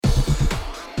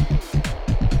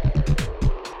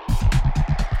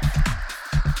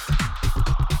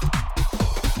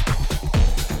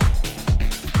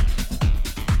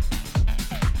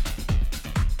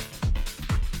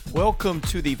Welcome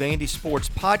to the Vandy Sports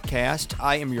Podcast.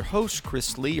 I am your host,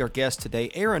 Chris Lee. Our guest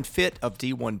today, Aaron Fitt of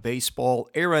D1 Baseball.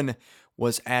 Aaron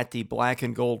was at the Black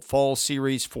and Gold Fall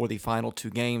Series for the final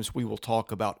two games. We will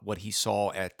talk about what he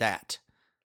saw at that.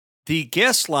 The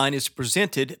guest line is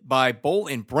presented by Boll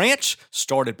and Branch,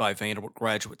 started by Vanderbilt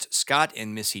graduates Scott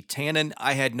and Missy Tannen.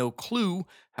 I had no clue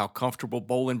how comfortable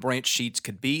Boll and Branch sheets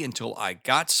could be until I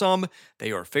got some.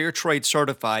 They are fair trade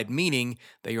certified, meaning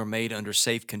they are made under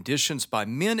safe conditions by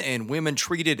men and women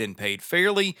treated and paid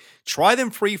fairly. Try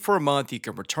them free for a month. You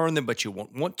can return them, but you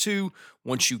won't want to.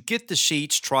 Once you get the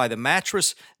sheets, try the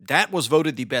mattress. That was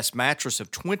voted the best mattress of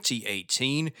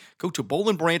 2018. Go to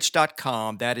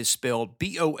bollandbranch.com. That is spelled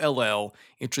B-O-L-L.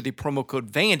 Enter the promo code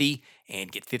Vandy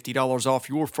and get $50 off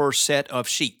your first set of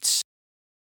sheets.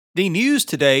 The news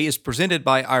today is presented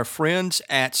by our friends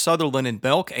at Sutherland &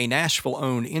 Belk, a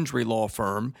Nashville-owned injury law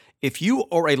firm. If you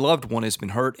or a loved one has been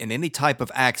hurt in any type of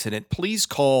accident, please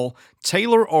call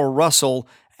Taylor or Russell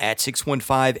at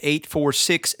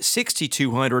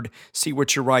 615-846-6200. See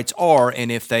what your rights are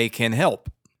and if they can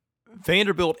help.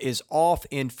 Vanderbilt is off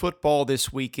in football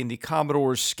this weekend. The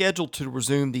Commodores scheduled to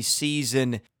resume the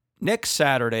season next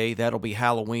Saturday. That'll be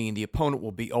Halloween. The opponent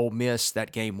will be Ole Miss.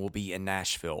 That game will be in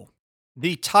Nashville.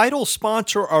 The title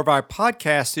sponsor of our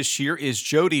podcast this year is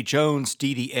Jody Jones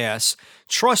DDS,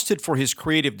 trusted for his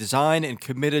creative design and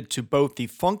committed to both the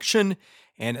function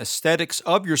and aesthetics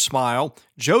of your smile.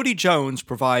 Jody Jones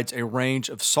provides a range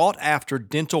of sought-after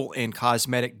dental and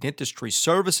cosmetic dentistry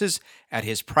services at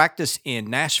his practice in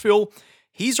Nashville.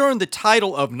 He's earned the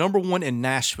title of #1 in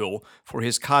Nashville for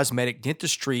his cosmetic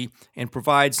dentistry and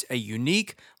provides a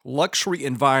unique luxury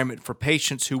environment for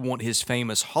patients who want his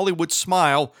famous Hollywood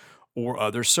smile or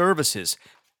other services.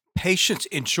 Patients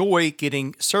enjoy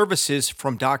getting services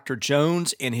from Dr.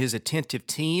 Jones and his attentive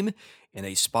team in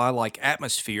a spa-like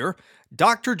atmosphere.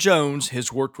 Dr. Jones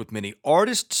has worked with many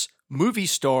artists, movie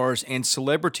stars, and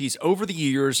celebrities over the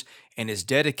years and is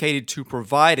dedicated to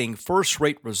providing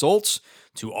first-rate results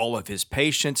to all of his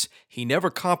patients. He never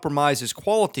compromises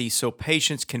quality, so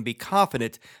patients can be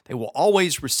confident they will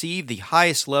always receive the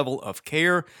highest level of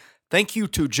care. Thank you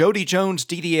to Jody Jones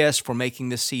DDS for making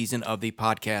this season of the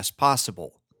podcast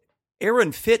possible.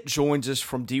 Aaron Fitt joins us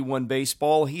from D1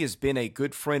 Baseball. He has been a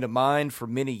good friend of mine for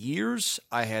many years.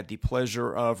 I had the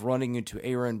pleasure of running into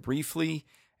Aaron briefly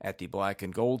at the Black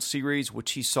and Gold Series,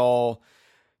 which he saw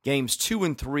games 2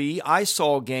 and 3. I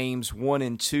saw games 1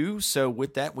 and 2. So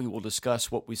with that, we will discuss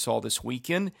what we saw this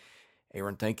weekend.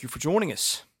 Aaron, thank you for joining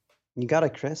us. You got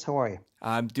it, Chris. How are you?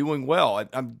 I'm doing well.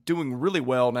 I'm doing really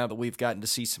well now that we've gotten to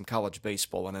see some college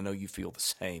baseball, and I know you feel the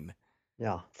same.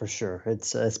 Yeah, for sure.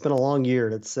 It's been a long year.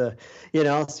 It's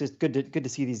it's just good to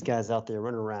see these guys out there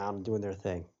running around and doing their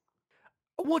thing.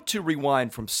 I want to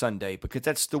rewind from Sunday because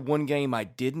that's the one game I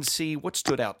didn't see. What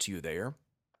stood out to you there?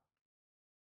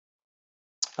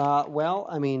 Well,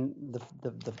 I mean,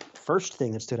 the first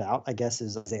thing that stood out, I guess,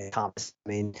 is Isaiah Thomas. I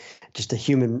mean, just a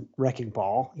human wrecking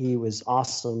ball. He was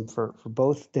awesome for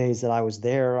both days that I was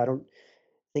there. I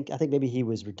think maybe he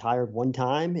was retired one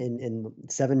time in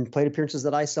 7 plate appearances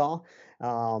that I saw.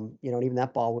 And even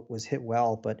that ball was hit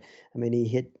well. But I mean, he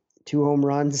hit 2 home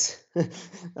runs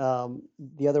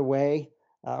the other way.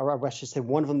 Or I should say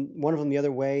one of them the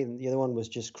other way, and the other one was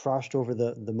just crushed over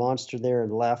the monster there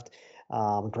and left.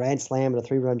 Grand slam and a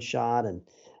 3-run shot, and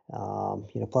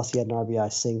plus he had an RBI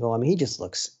single. I mean, he just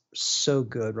looks so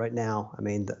good right now. I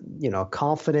mean,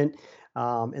 confident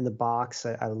in the box.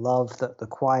 I love the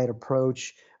quiet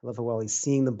approach. I love how well he's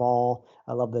seeing the ball.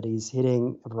 I love that he's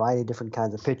hitting a variety of different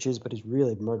kinds of pitches, but he's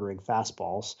really murdering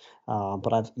fastballs.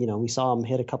 But we saw him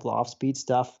hit a couple of off-speed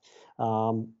stuff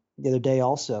the other day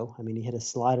also. I mean, he hit a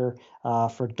slider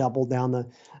for a double down the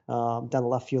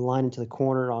left field line into the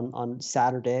corner on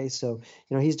Saturday. So,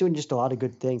 he's doing just a lot of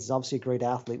good things. He's obviously a great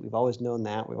athlete. We've always known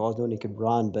that. We've always known he could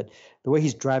run. But the way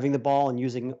he's driving the ball and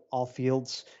using all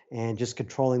fields and just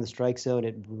controlling the strike zone,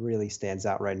 it really stands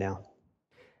out right now.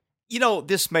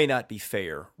 This may not be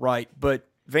fair, right? But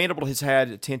Vanderbilt has had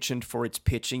attention for its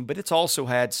pitching, but it's also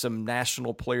had some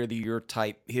National Player of the Year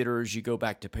type hitters. You go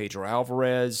back to Pedro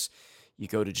Alvarez, you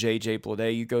go to J.J.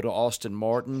 Bleday, you go to Austin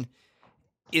Martin.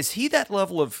 Is he that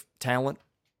level of talent?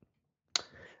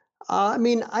 I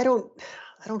mean, I don't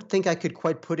think I could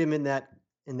quite put him in that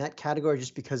category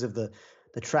just because of the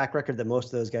track record that most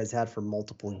of those guys had for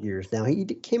multiple years. Now, he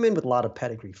came in with a lot of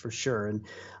pedigree for sure. And,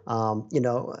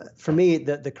 for me,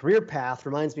 the career path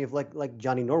reminds me of like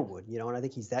Johnny Norwood, and I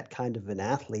think he's that kind of an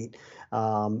athlete.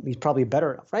 He's probably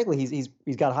better. Frankly, he's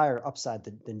got higher upside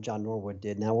than John Norwood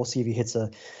did. Now we'll see if he hits a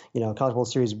College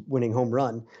World Series winning home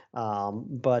run.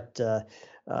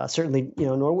 certainly,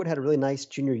 Norwood had a really nice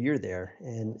junior year there,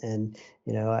 and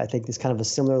I think there's kind of a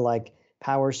similar like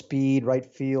power speed right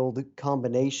field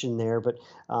combination there. But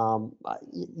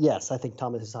yes, I think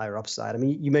Thomas is higher upside. I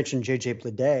mean, you mentioned JJ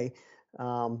Bleday.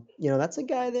 That's a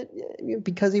guy that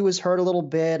because he was hurt a little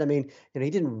bit. I mean, he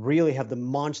didn't really have the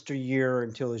monster year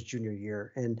until his junior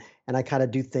year, and I kind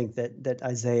of do think that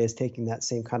Isaiah is taking that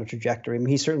same kind of trajectory. I mean,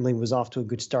 he certainly was off to a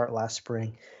good start last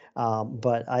spring.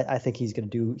 But I think he's going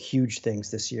to do huge things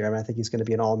this year. I mean, I think he's going to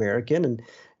be an All-American, and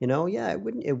yeah, it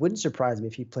wouldn't surprise me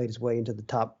if he played his way into the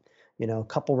top,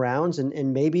 couple rounds,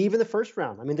 and maybe even the first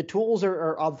round. I mean, the tools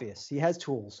are obvious. He has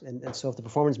tools, and so if the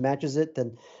performance matches it,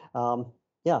 then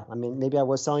yeah, I mean, maybe I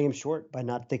was selling him short by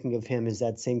not thinking of him as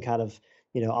that same kind of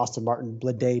Austin Martin,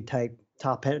 Bleday type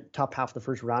top half of the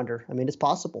first rounder. I mean, it's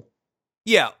possible.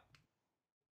 Yeah.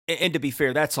 And to be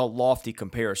fair, that's a lofty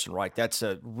comparison, right? That's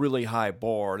a really high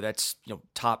bar. That's,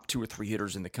 top 2 or 3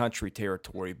 hitters in the country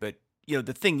territory. But,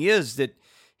 the thing is that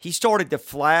he started to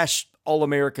flash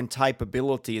All-American type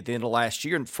ability at the end of last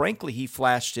year. And frankly, he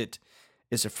flashed it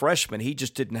as a freshman. He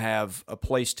just didn't have a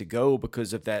place to go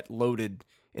because of that loaded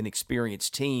and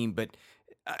experienced team. But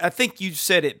I think you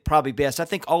said it probably best. I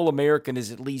think All-American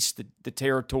is at least the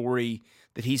territory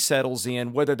that he settles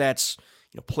in, whether that's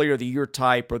player of the year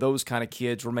type or those kind of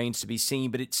kids remains to be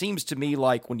seen. But it seems to me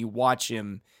like when you watch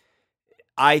him,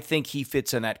 I think he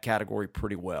fits in that category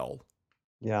pretty well.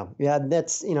 Yeah. And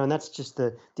that's just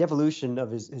the evolution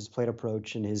of his plate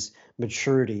approach and his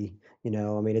maturity. I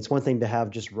mean, it's one thing to have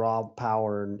just raw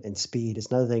power and speed. It's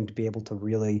another thing to be able to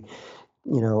really,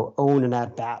 own an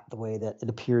at bat the way that it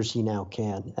appears he now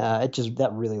can. That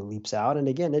really leaps out. And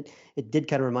again, it did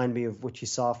kind of remind me of what you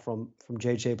saw from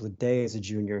JJ Bleday as a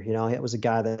junior. It was a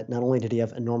guy that not only did he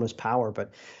have enormous power,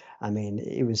 but I mean,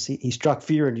 he struck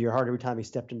fear into your heart every time he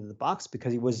stepped into the box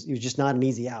because he was just not an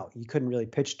easy out. You couldn't really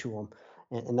pitch to him,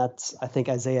 and that's, I think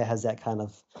Isaiah has that kind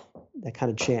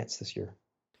of chance this year.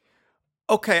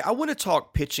 Okay, I want to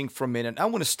talk pitching for a minute. I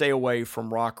want to stay away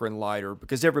from Rocker and Leiter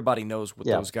because everybody knows what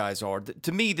those guys are.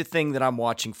 To me, the thing that I'm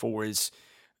watching for is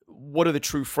what are the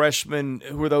true freshmen?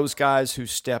 Who are those guys who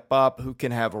step up, who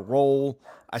can have a role?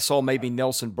 I saw maybe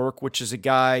Nelson Burke, which is a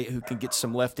guy who can get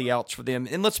some lefty outs for them.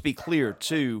 And let's be clear,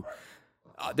 too,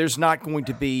 there's not going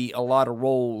to be a lot of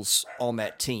roles on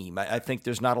that team. I think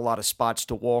there's not a lot of spots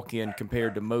to walk in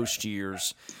compared to most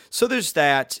years. So there's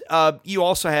that. You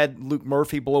also had Luke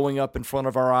Murphy blowing up in front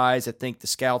of our eyes. I think the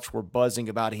scouts were buzzing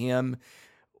about him.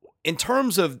 In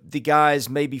terms of the guys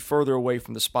maybe further away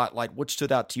from the spotlight, what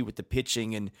stood out to you with the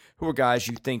pitching, and who are guys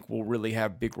you think will really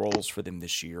have big roles for them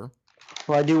this year?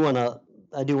 Well, I do want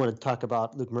to talk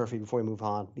about Luke Murphy before we move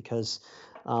on because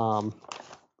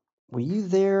were you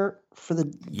there for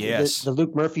Yes. the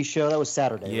Luke Murphy show? That was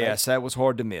Saturday, yes, right? That was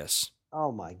hard to miss.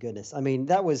 Oh my goodness. I mean,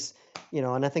 that was,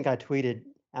 and I think I tweeted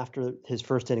after his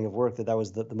first inning of work that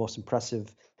was the most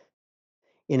impressive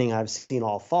inning I've seen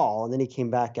all fall. And then he came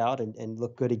back out and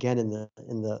looked good again in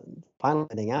the final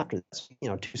inning after this, 2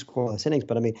 scoreless innings.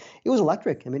 But I mean, it was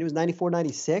electric. I mean, it was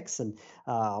 94-96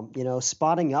 and,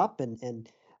 spotting up and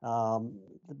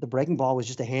the breaking ball was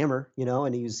just a hammer,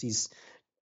 and he's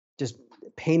just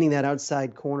painting that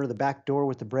outside corner, the back door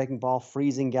with the breaking ball,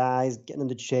 freezing guys, getting them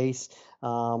to chase.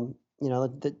 The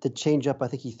changeup, I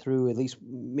think he threw at least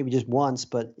maybe just once,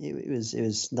 but it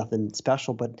was nothing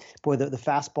special. But boy, the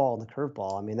fastball and the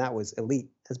curveball, I mean, that was elite.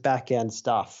 That's back end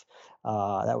stuff.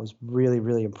 That was really,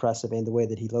 really impressive, and the way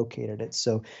that he located it.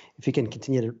 So if he can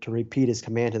continue to repeat his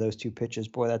command to those 2 pitches,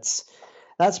 boy,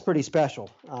 that's pretty special.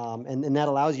 And that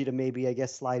allows you to maybe, I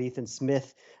guess, slide Ethan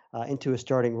Smith into a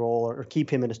starting role or keep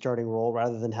him in a starting role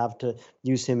rather than have to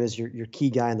use him as your key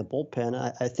guy in the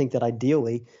bullpen. I think that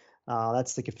ideally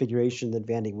that's the configuration that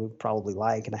Vandy would probably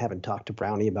like, and I haven't talked to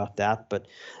Brownie about that. But,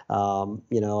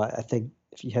 I think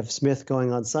if you have Smith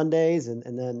going on Sundays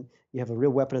and then you have a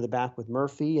real weapon in the back with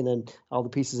Murphy and then all the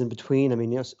pieces in between, I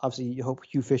mean, obviously you hope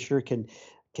Hugh Fisher can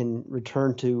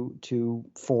return to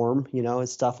form.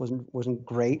 His stuff wasn't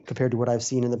great compared to what I've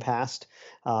seen in the past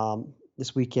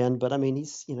this weekend. But I mean,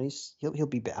 he'll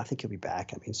be back. I think he'll be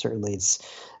back. I mean, certainly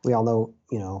we all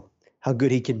know, how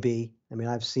good he can be. I mean,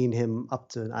 I've seen him up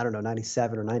to, I don't know,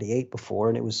 97 or 98 before,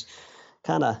 and it was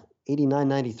kind of 89,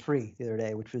 93 the other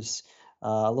day, which was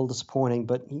a little disappointing,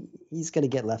 but he's going to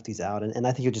get lefties out. And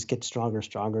I think he'll just get stronger and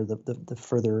stronger the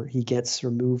further he gets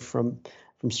removed from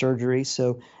surgery.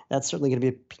 So that's certainly going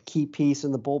to be a key piece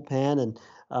in the bullpen.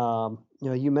 And,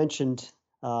 you mentioned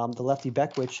the lefty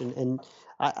Beckwich, and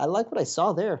I like what I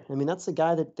saw there. I mean, that's the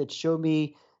guy that showed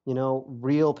me,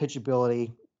 real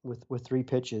pitchability with 3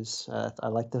 pitches. I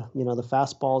like the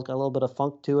fastball's got a little bit of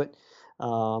funk to it.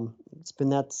 It's been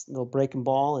that little breaking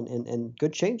ball and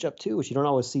good changeup too, which you don't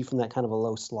always see from that kind of a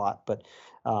low slot. But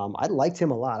I liked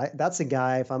him a lot. That's a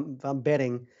guy. If I'm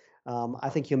betting, I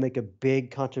think he'll make a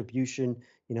big contribution.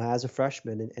 As a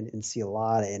freshman and see a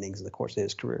lot of innings in the course of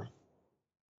his career.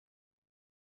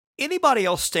 Anybody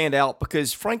else stand out?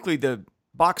 Because frankly, the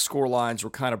box score lines were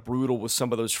kind of brutal with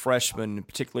some of those freshmen,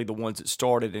 particularly the ones that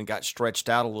started and got stretched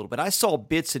out a little bit. I saw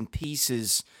bits and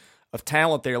pieces of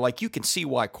talent there. Like you can see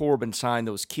why Corbin signed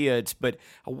those kids, but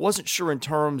I wasn't sure in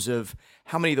terms of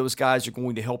how many of those guys are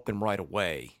going to help them right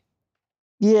away.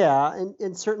 Yeah,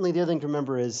 and certainly the other thing to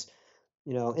remember is,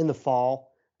 in the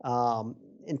fall,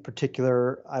 in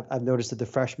particular, I've noticed that the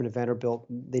freshmen at Vanderbilt,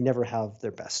 they never have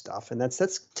their best stuff, and that's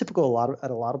typical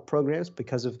at a lot of programs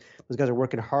because of those guys are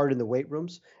working hard in the weight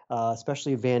rooms,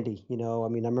 especially Vandy. I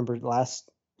mean, I remember last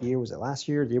year, was it last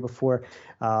year, or the year before?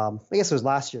 I guess it was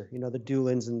last year. The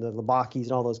Doolins and the Labakis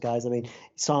and all those guys. I mean, you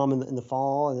saw them in the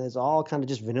fall, and it's all kind of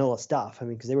just vanilla stuff. I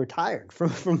mean, because they were tired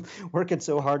from working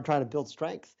so hard trying to build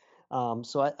strength.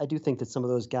 So I do think that some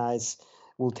of those guys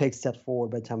will take steps forward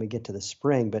by the time we get to the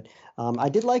spring. But I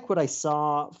did like what I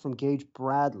saw from Gage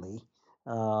Bradley.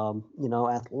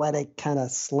 Athletic, kind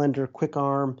of slender, quick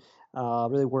arm,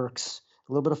 really works.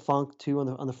 A little bit of funk too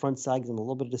on the front side, gives him a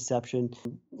little bit of deception.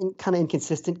 Kind of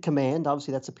inconsistent command.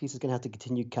 Obviously, that's a piece that's going to have to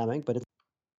continue coming. But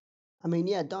I mean,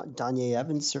 yeah, Danye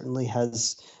Evans certainly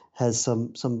has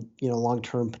some long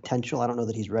term potential. I don't know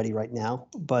that he's ready right now,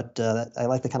 but I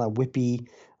like the kind of whippy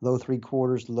low three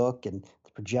quarters look and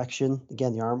the projection.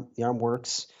 Again, the arm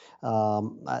works.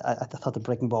 I thought the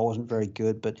breaking ball wasn't very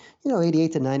good, but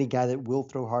 88 to 90 guy that will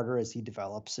throw harder as he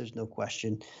develops. There's no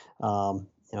question.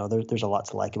 There's a lot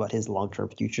to like about his long term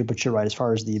future. But you're right, as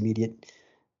far as the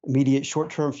immediate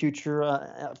short term future,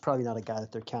 probably not a guy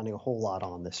that they're counting a whole lot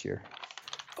on this year.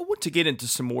 I want to get into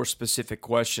some more specific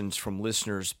questions from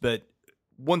listeners, but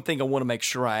one thing I want to make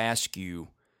sure I ask you,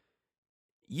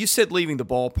 you said leaving the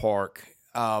ballpark.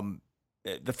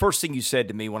 The first thing you said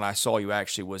to me when I saw you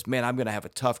actually was, man, I'm going to have a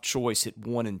tough choice at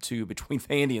 1 and 2 between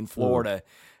Vandy and Florida.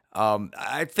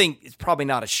 I think it's probably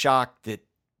not a shock that,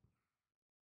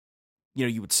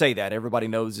 you would say that. Everybody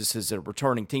knows this is a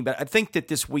returning team, but I think that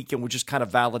this weekend was just kind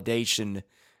of validation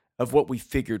of what we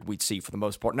figured we'd see for the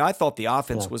most part. Now, I thought the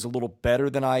offense was a little better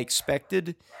than I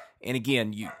expected. And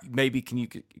again, you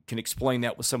can explain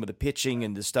that with some of the pitching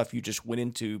and the stuff you just went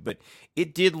into, but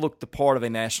it did look the part of a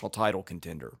national title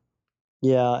contender.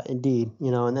 Yeah, indeed.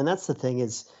 And then that's the thing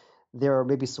is there are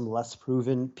maybe some less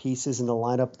proven pieces in the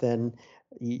lineup than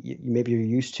maybe you're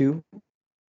used to.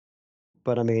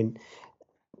 But I mean,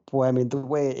 boy, I mean the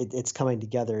way it's coming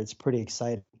together, it's pretty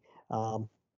exciting. Um,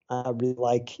 I really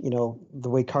like, the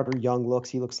way Carter Young looks.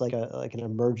 He looks like an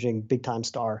emerging big time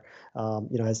star.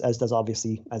 As does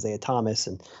obviously Isaiah Thomas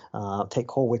and Tate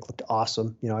Colwick looked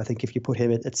awesome. I think if you put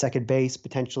him at second base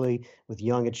potentially with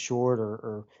Young at short,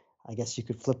 or I guess you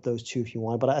could flip those two if you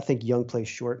want. But I think Young plays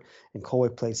short and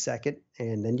Colwick plays second,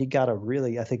 and then you got a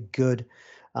really, I think, good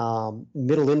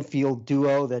middle infield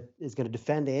duo that is going to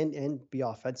defend and be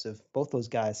offensive. Both those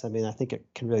guys, I mean, I think it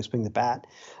can really swing the bat.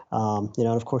 And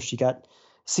of course you got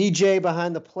CJ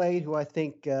behind the plate, who I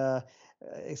think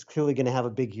is clearly going to have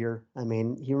a big year. I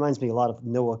mean, he reminds me a lot of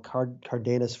Noah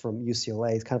Cardenas from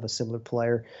UCLA. He's kind of a similar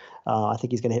player. I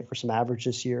think he's going to hit for some average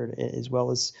this year, as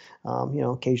well as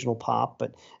occasional pop,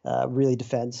 but really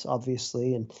defense,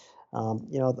 obviously. And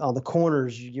on the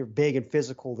corners, you're big and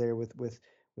physical there with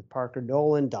Parker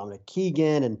Nolan, Dominic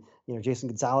Keegan, and Jason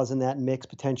Gonzalez in that mix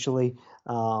potentially.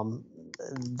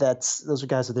 Those are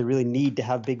guys that they really need to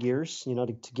have big years,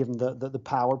 to give them the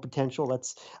power potential.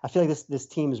 I feel like this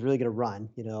team is really going to run.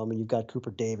 I mean, you've got Cooper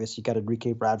Davis, you've got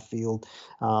Enrique Bradfield.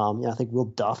 I think Will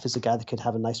Duff is a guy that could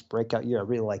have a nice breakout year. I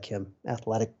really like him,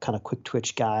 athletic, kind of quick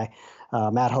twitch guy.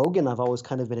 Matt Hogan, I've always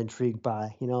kind of been intrigued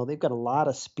by. They've got a lot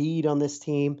of speed on this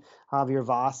team. Javier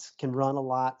Vaz can run a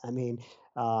lot. I mean,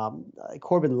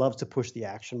 Corbin loves to push the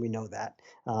action. We know that.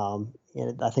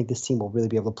 And I think this team will really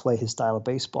be able to play his style of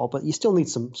baseball, but you still need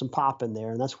some pop in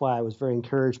there. And that's why I was very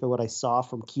encouraged by what I saw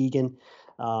from Keegan,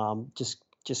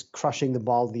 just crushing the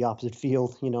ball to the opposite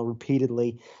field,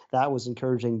 repeatedly. That was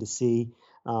encouraging to see.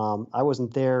 I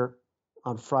wasn't there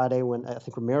on Friday when I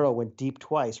think Romero went deep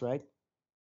twice, right?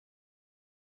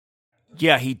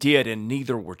 Yeah, he did, and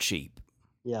neither were cheap.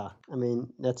 Yeah, I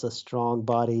mean, that's a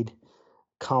strong-bodied,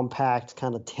 compact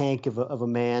kind of tank of a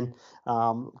man.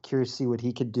 Curious to see what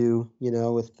he could do,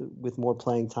 with more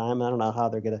playing time. I don't know how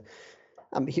they're gonna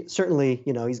Certainly,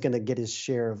 he's going to get his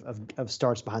share of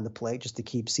starts behind the plate just to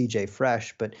keep CJ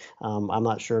fresh. But I'm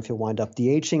not sure if he'll wind up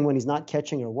DHing when he's not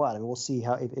catching or what. I mean, we'll see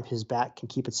how if his bat can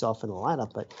keep itself in the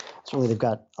lineup. But certainly, they've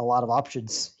got a lot of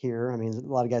options here. I mean, a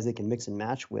lot of guys they can mix and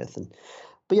match with.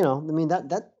 But I mean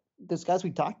that those guys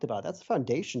we talked about, that's the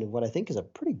foundation of what I think is a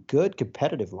pretty good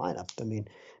competitive lineup. I mean,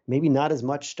 maybe not as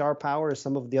much star power as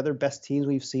some of the other best teams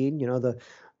we've seen. The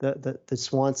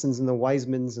Swansons and the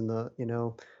Wisemans and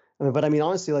but I mean,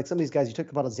 honestly, like some of these guys you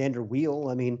talk about, Xander Wheel.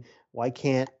 I mean, why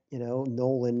can't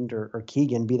Noland or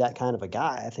Keegan be that kind of a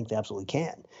guy? I think they absolutely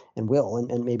can and will,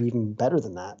 and maybe even better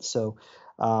than that. So,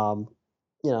 I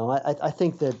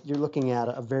think that you're looking at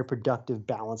a very productive,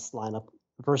 balanced lineup,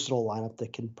 versatile lineup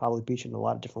that can probably beat you in a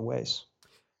lot of different ways.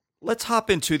 Let's hop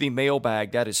into the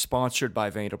mailbag that is sponsored by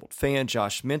Vanderbilt fan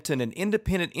Josh Minton, an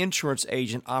independent insurance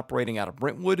agent operating out of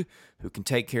Brentwood who can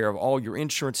take care of all your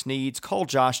insurance needs. Call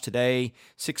Josh today,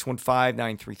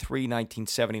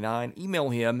 615-933-1979.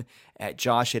 Email him at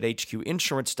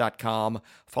josh@hqinsurance.com.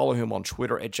 Follow him on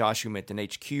Twitter at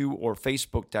JoshuaMintonHQ or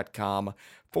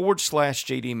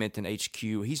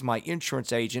Facebook.com/JDMintonHQ. He's my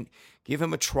insurance agent. Give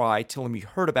him a try. Tell him you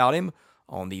heard about him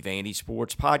on the Vandy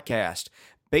Sports Podcast.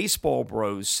 Baseball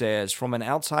Bros says, from an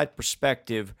outside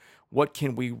perspective, what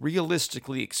can we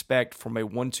realistically expect from a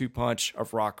 1-2 punch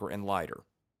of Rocker and Leiter?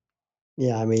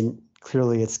 Yeah, I mean,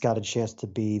 clearly it's got a chance to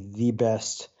be the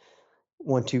best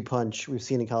 1-2 punch we've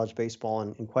seen in college baseball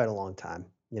in quite a long time.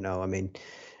 I mean,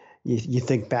 you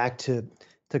think back to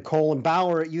Cole and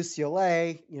Bauer at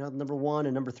UCLA, number 1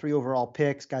 and number 3 overall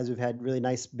picks, guys who've had really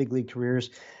nice big league careers.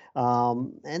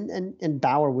 And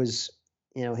Bauer was,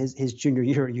 his junior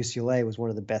year at UCLA was one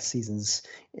of the best seasons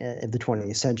of the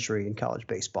 20th century in college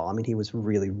baseball. I mean, he was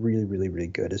really, really, really, really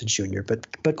good as a junior,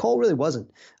 but Cole really wasn't.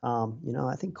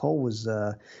 I think Cole was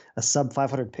a sub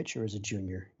 500 pitcher as a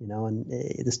junior, and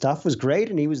the stuff was great,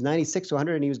 and he was 96 to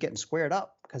 100, and he was getting squared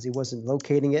up because he wasn't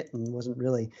locating it and wasn't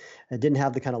really, it didn't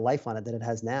have the kind of life on it that it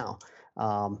has now.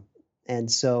 And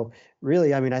so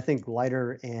really, I mean, I think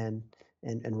Leiter and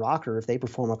Rocker, if they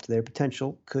perform up to their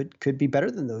potential, could be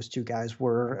better than those two guys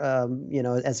were,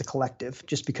 as a collective,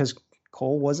 just because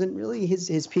Cole wasn't really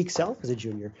his peak self as a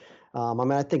junior. I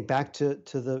mean, I think back to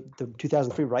the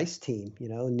 2003 Rice team,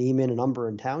 Neiman and Umber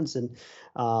and Townsend.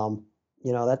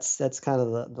 That's kind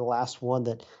of the last one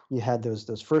that you had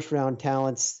those first round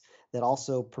talents that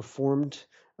also performed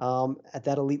at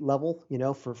that elite level,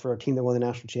 for a team that won the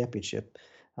national championship.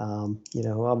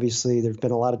 Obviously there've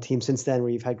been a lot of teams since then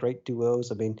where you've had great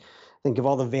duos. I mean, think of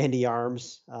all the Vandy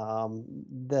arms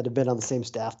that have been on the same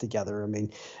staff together. I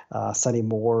mean, Sonny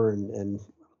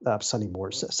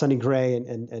Gray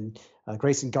and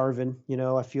Grayson Garvin.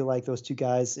 I feel like those two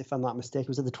guys, if I'm not mistaken,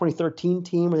 was it the 2013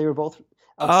 team where they were both?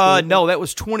 No, that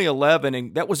was 2011,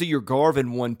 and that was the year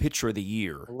Garvin won Pitcher of the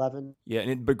Year. 11.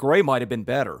 Yeah, but Gray might have been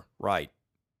better, right?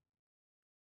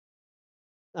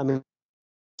 I mean,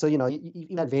 so, you've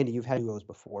had Vandy, you've had duos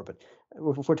before, but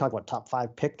if we're talking about top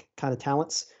 5 pick kind of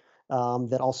talents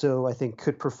that also I think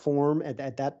could perform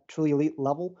at that truly elite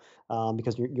level,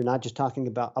 because you're not just talking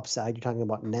about upside, you're talking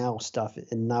about now stuff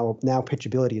and now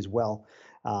pitchability as well.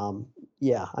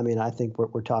 Yeah, I mean, I think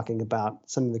we're talking about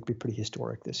something that could be pretty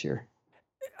historic this year.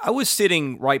 I was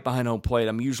sitting right behind home plate.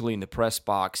 I'm usually in the press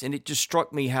box, and it just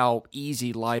struck me how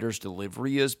easy Leiter's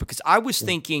delivery is, because I was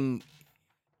thinking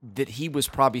that he was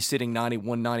probably sitting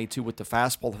 91, 92 with the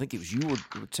fastball. I think it was you were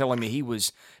telling me he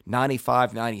was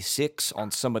 95, 96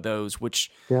 on some of those, which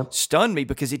stunned me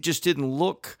because it just didn't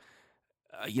look,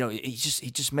 he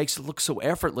just makes it look so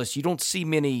effortless. You don't see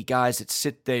many guys that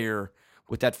sit there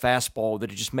with that fastball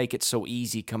that just make it so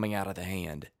easy coming out of the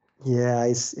hand. Yeah,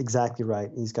 he's exactly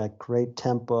right. He's got great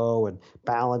tempo and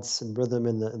balance and rhythm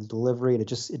in the delivery, and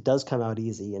it does come out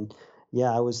easy. And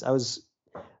yeah, I was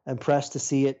impressed to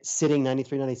see it sitting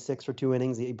 93, 96 for 2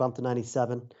 innings. He bumped to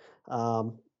 97,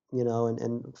 and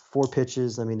 4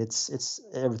 pitches. I mean, it's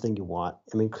everything you want.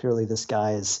 I mean, clearly this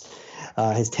guy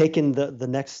has taken the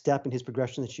next step in his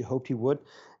progression that you hoped he would.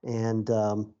 And,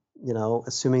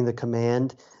 assuming the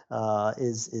command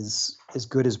is as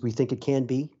good as we think it can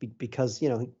be, because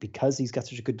he's got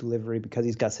such a good delivery, because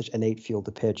he's got such innate feel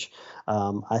to pitch.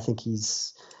 I think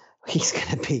he's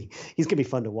gonna be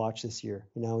fun to watch this year.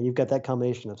 You've got that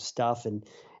combination of stuff and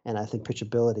I think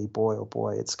pitchability. Boy, oh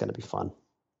boy, it's gonna be fun.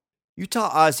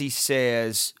 Utah Ozzy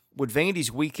says, would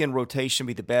Vandy's weekend rotation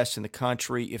be the best in the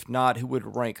country? If not, who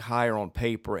would rank higher on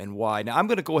paper and why? Now I'm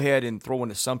going to go ahead and throw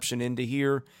an assumption into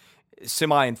here.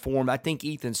 Semi-informed. I think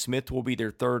Ethan Smith will be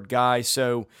their third guy.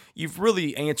 So you've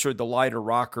really answered the Leiter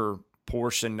Rocker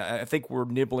portion. I think we're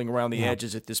nibbling around the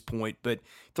edges at this point, but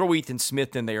throw Ethan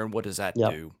Smith in there, and what does that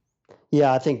do?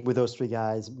 Yeah, I think with those three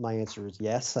guys, my answer is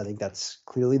yes. I think that's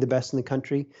clearly the best in the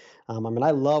country. I mean,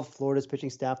 I love Florida's pitching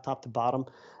staff, top to bottom.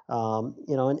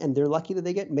 And they're lucky that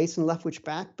they get Mason Leftwich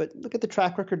back. But look at the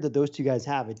track record that those two guys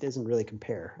have. It doesn't really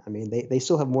compare. I mean, they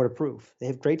still have more to prove. They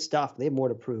have great stuff. They have more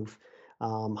to prove.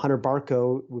 Hunter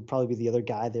Barco would probably be the other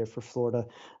guy there for Florida.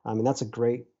 I mean, that's a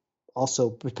great,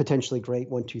 also potentially great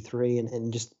 1, 2, 3,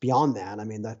 and just beyond that. I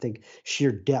mean, I think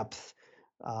sheer depth.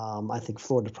 I think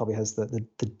Florida probably has the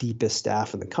deepest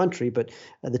staff in the country, but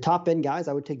the top end guys,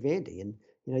 I would take Vandy, and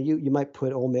you might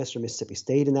put Ole Miss or Mississippi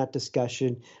State in that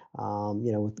discussion.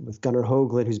 With Gunnar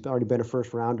Hoagland, who's already been a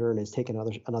first rounder and has taken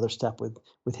another step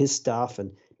with his stuff,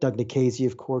 and Doug Nikhazy,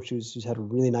 of course, who's had a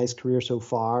really nice career so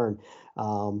far,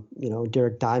 and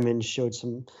Derek Diamond showed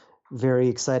some very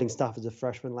exciting stuff as a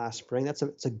freshman last spring. It's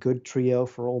a good trio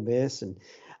for Ole Miss, and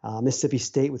Mississippi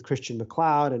State with Christian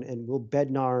McLeod and Will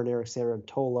Bednar and Eric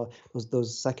Sarantola,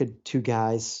 those second two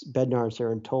guys, Bednar and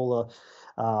Sarantola,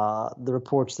 the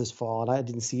reports this fall, and I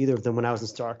didn't see either of them when I was in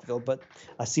Starkville, but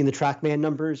I've seen the TrackMan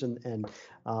numbers, and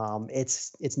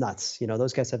it's nuts.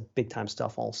 Those guys have big time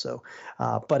stuff also.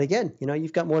 But again,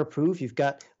 you've got more to prove. You've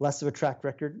got less of a track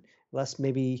record, less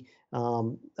maybe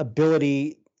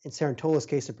ability in Sarantola's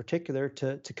case in particular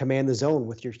to command the zone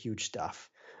with your huge stuff.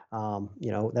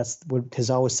 That's what has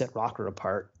always set Rocker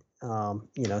apart.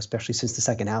 Especially since the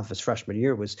second half of his freshman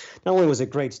year was not only was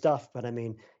it great stuff, but I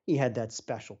mean, he had that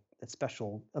special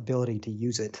ability to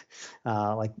use it,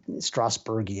 like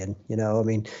Strasburgian, I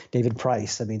mean, David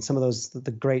Price. I mean, some of those,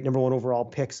 the great number 1 overall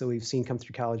picks that we've seen come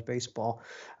through college baseball.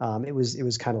 It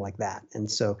was kind of like that. And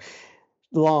so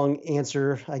long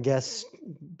answer, I guess,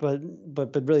 but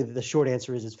really the short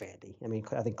answer is Vandy. I mean,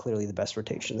 I think clearly the best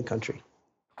rotation in the country.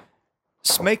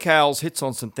 Smakehals hits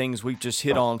on some things we've just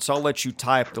hit on, so I'll let you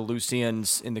tie up the loose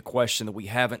ends in the question that we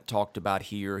haven't talked about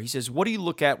here. He says, what do you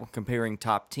look at when comparing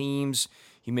top teams?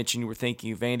 You mentioned you were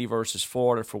thinking of Vandy versus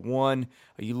Florida for one.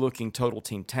 Are you looking total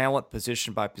team talent,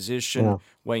 position by position,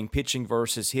 weighing pitching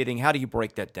versus hitting? How do you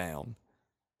break that down?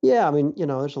 Yeah, I mean,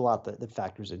 there's a lot that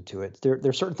factors into it. There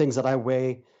are certain things that I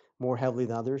weigh more heavily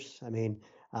than others. I mean,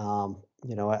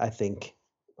 I think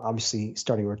obviously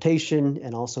starting rotation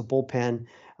and also bullpen.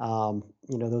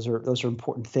 Those are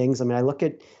important things. I mean, I look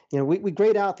at, we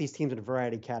grade out these teams in a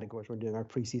variety of categories. We're doing our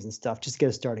preseason stuff just to get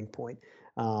a starting point.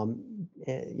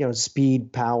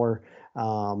 Speed, power,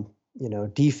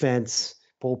 defense,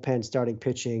 bullpen, starting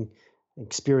pitching,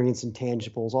 experience,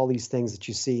 intangibles, all these things that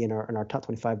you see in our top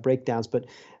 25 breakdowns. But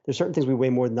there's certain things we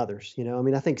weigh more than others. I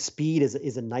mean, I think speed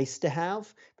is a nice to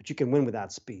have, but you can win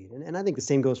without speed. And I think the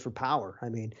same goes for power. I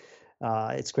mean,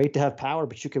 it's great to have power,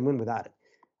 but you can win without it.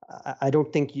 I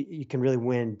don't think you can really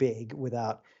win big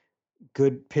without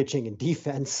good pitching and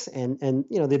defense and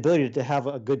the ability to have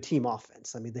a good team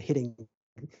offense. I mean, the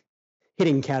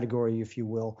hitting category, if you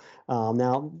will.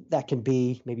 Now that can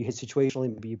be maybe hit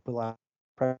situationally, maybe you put a lot of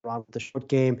pressure on with the short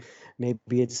game,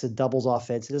 maybe it's a doubles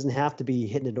offense. It doesn't have to be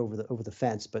hitting it over the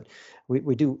fence, but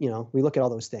we do, we look at all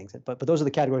those things. But those are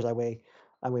the categories I weigh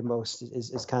most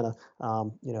is kind of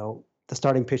the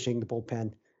starting pitching, the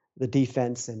bullpen, the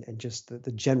defense, and just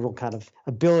the general kind of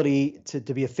ability to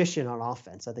be efficient on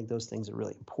offense. I think those things are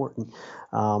really important.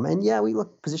 We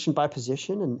look position by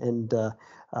position, and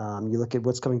you look at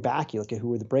what's coming back. You look at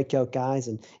who are the breakout guys,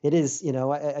 and it is,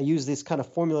 I use this kind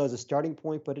of formula as a starting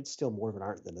point, but it's still more of an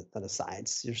art than a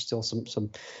science. There's still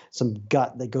some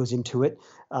gut that goes into it.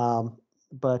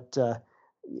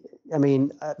 I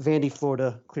mean, Vandy,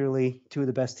 Florida, clearly two of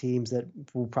the best teams that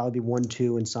will probably be 1,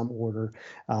 2 in some order.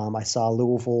 I saw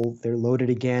Louisville, they're loaded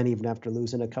again, even after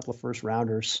losing a couple of first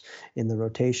rounders in the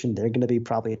rotation. They're going to be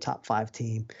probably a top 5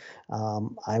 team.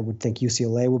 I would think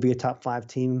UCLA will be a top 5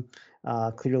 team,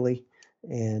 clearly.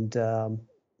 And,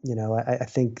 I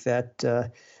think that,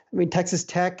 Texas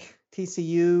Tech,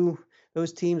 TCU,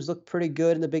 those teams look pretty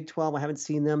good in the Big 12. I haven't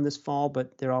seen them this fall,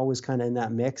 but they're always kind of in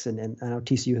that mix. And I know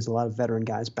TCU has a lot of veteran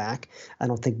guys back. I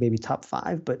don't think maybe top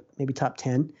 5, but maybe top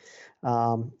 10.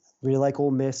 Really like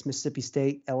Ole Miss, Mississippi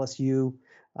State, LSU.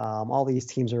 All these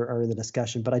teams are in the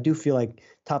discussion. But I do feel like,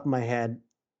 top of my head,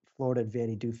 Florida and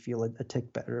Vandy do feel a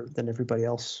tick better than everybody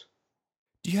else.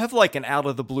 Do you have like an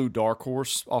out-of-the-blue dark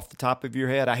horse off the top of your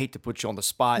head? I hate to put you on the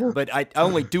spot, but I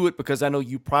only do it because I know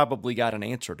you probably got an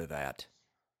answer to that.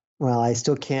 Well, I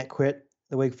still can't quit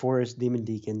the Wake Forest Demon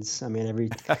Deacons. I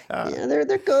mean,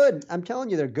 they're good. I'm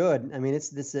telling you, they're good. I mean,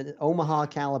 it's an Omaha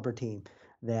caliber team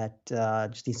that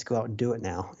just needs to go out and do it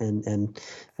now, and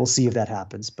we'll see if that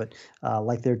happens. But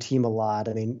like their team a lot.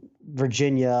 I mean,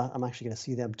 Virginia, I'm actually going to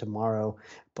see them tomorrow,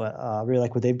 but I really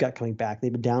like what they've got coming back.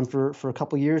 They've been down for a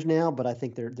couple years now, but I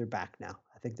think they're back now.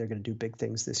 I think they're going to do big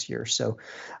things this year. So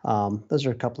those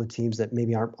are a couple of teams that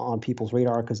maybe aren't on people's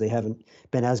radar because they haven't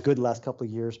been as good the last couple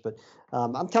of years. But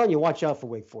I'm telling you, watch out for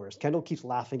Wake Forest. Kendall keeps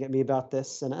laughing at me about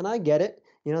this, and I get it.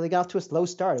 They got off to a slow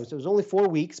start. It was only 4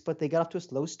 weeks, but they got off to a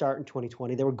slow start in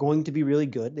 2020. They were going to be really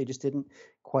good. They just didn't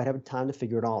quite have time to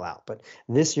figure it all out. But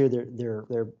this year, they're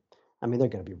going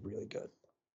to be really good.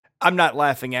 I'm not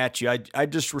laughing at you. I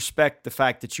just respect the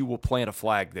fact that you will plant a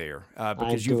flag there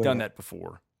because you've done that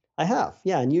before. I have,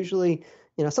 yeah. And usually,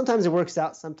 sometimes it works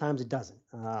out, sometimes it doesn't.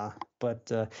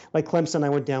 But like Clemson, I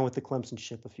went down with the Clemson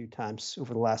ship a few times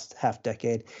over the last half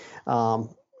decade.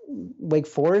 Wake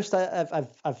Forest, I've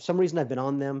for some reason I've been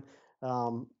on them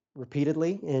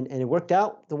repeatedly, and it worked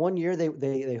out. The one year they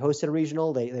hosted a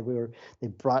regional, they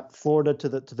brought Florida to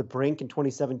the brink in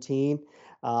 2017,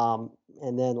 and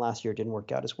then last year it didn't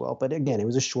work out as well. But again, it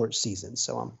was a short season,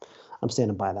 so I'm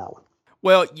standing by that one.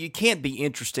 Well, you can't be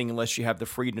interesting unless you have the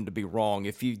freedom to be wrong.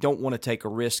 If you don't want to take a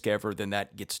risk ever, then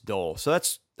that gets dull. So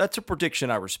that's a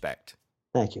prediction I respect.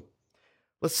 Thank you.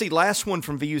 Let's see, last one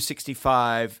from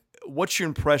VU65. What's your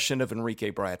impression of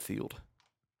Enrique Bradfield?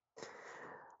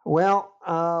 Well,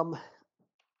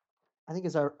 I think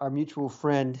it's our mutual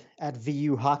friend at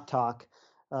VU Hawk Talk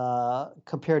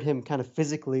compared him kind of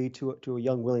physically to a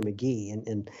young Willie McGee,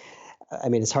 and I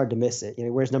mean, it's hard to miss it. He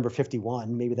wears number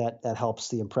 51. Maybe that helps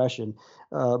the impression.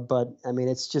 But I mean,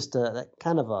 it's just a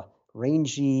kind of a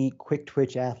rangy, quick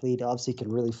twitch athlete. Obviously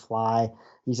can really fly.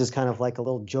 He's just kind of like a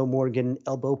little Joe Morgan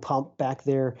elbow pump back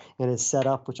there in his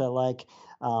setup, which I like.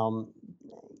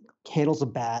 Handles a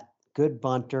bat, good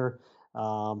bunter,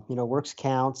 works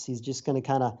counts. He's just going to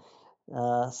kind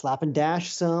of slap and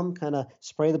dash some, kind of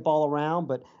spray the ball around.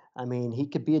 But I mean, he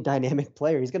could be a dynamic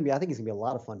player. I think he's going to be a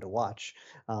lot of fun to watch.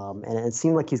 And it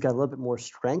seemed like he's got a little bit more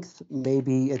strength,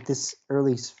 maybe at this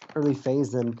early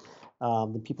phase than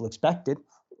people expected.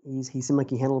 He seemed like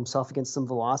he handled himself against some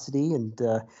velocity, and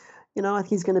I think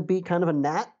he's going to be kind of a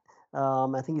gnat.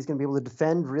 I think he's going to be able to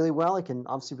defend really well. He can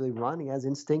obviously really run. He has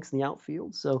instincts in the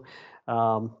outfield, so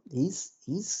he's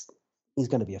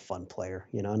going to be a fun player,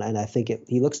 And I think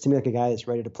he looks to me like a guy that's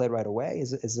ready to play right away.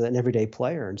 Is an everyday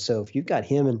player, and so if you've got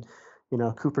him and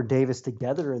Cooper Davis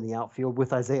together in the outfield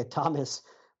with Isaiah Thomas,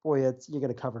 boy, you're going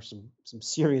to cover some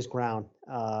serious ground,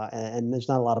 and there's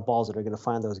not a lot of balls that are going to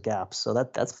find those gaps. So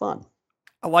that's fun.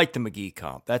 I like the McGee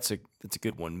comp. That's a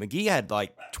good one. McGee had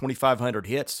like 2,500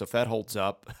 hits, so if that holds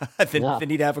up, then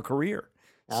he'd have a career.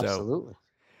 Absolutely. So,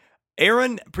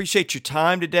 Aaron, appreciate your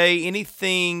time today.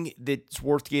 Anything that's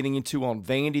worth getting into on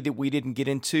Vandy that we didn't get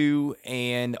into?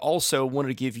 And also wanted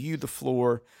to give you the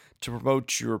floor to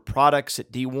promote your products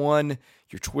at D1,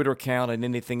 your Twitter account, and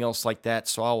anything else like that.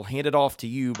 So I'll hand it off to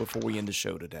you before we end the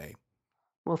show today.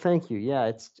 Well, thank you. Yeah,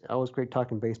 it's always great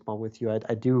talking baseball with you.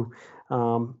 I do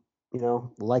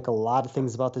like a lot of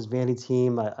things about this Vandy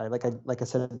team. I like I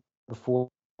said before,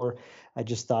 I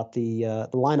just thought the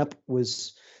lineup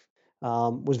was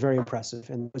very impressive,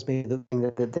 and was maybe the thing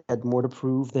that they had more to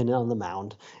prove than on the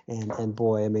mound. And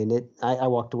boy, I mean, I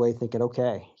walked away thinking,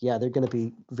 okay, yeah, they're going to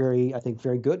be very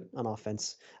good on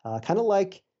offense. Kind of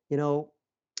like, I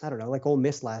don't know, like Ole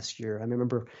Miss last year. I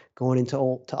remember going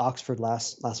to Oxford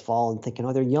last fall and thinking,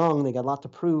 oh, they're young, they got a lot to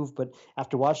prove. But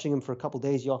after watching them for a couple of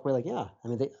days, you walk away like, yeah, I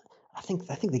mean, I think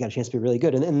they got a chance to be really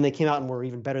good, and they came out and were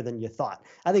even better than you thought.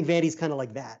 I think Vandy's kind of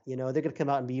like that. They're going to come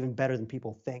out and be even better than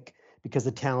people think because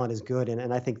the talent is good,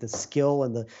 and I think the skill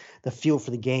and the feel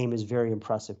for the game is very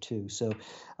impressive too. So,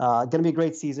 going to be a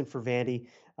great season for Vandy.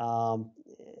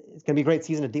 It's going to be a great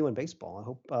season of D1 baseball. I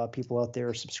hope people out there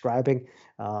are subscribing.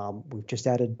 We've just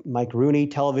added Mike Rooney,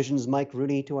 television's Mike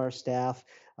Rooney, to our staff.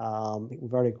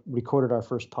 We've already recorded our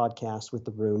first podcast with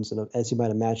the Runes, and as you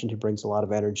might imagine, he brings a lot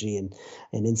of energy and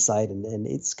insight, and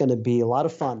it's going to be a lot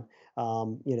of fun,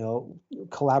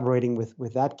 collaborating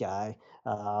with that guy,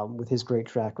 with his great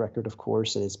track record, of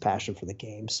course, and his passion for the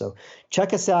game. So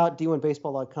check us out,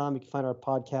 d1baseball.com. You can find our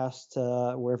podcast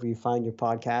wherever you find your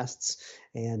podcasts,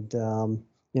 and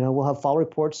we'll have fall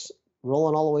reports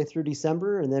rolling all the way through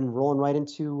December, and then rolling right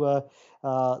into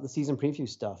the season preview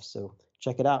stuff. So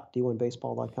check it out,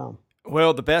 d1baseball.com.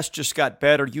 Well, the best just got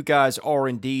better. You guys are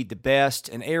indeed the best.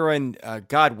 And Aaron,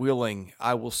 God willing,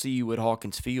 I will see you at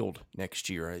Hawkins Field next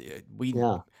year.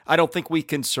 I don't think we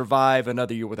can survive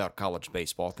another year without college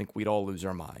baseball. I think we'd all lose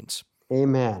our minds.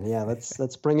 Amen. Yeah,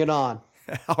 let's bring it on.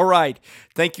 All right.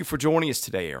 Thank you for joining us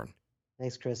today, Aaron.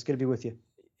 Thanks, Chris. Good to be with you.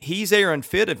 He's Aaron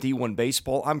Fitt of D1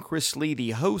 Baseball. I'm Chris Lee,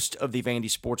 the host of the Vandy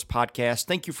Sports Podcast.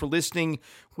 Thank you for listening.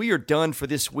 We are done for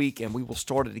this week, and we will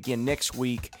start it again next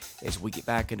week as we get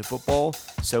back into football.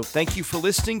 So thank you for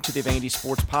listening to the Vandy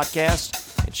Sports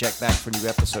Podcast, and check back for new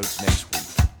episodes next week.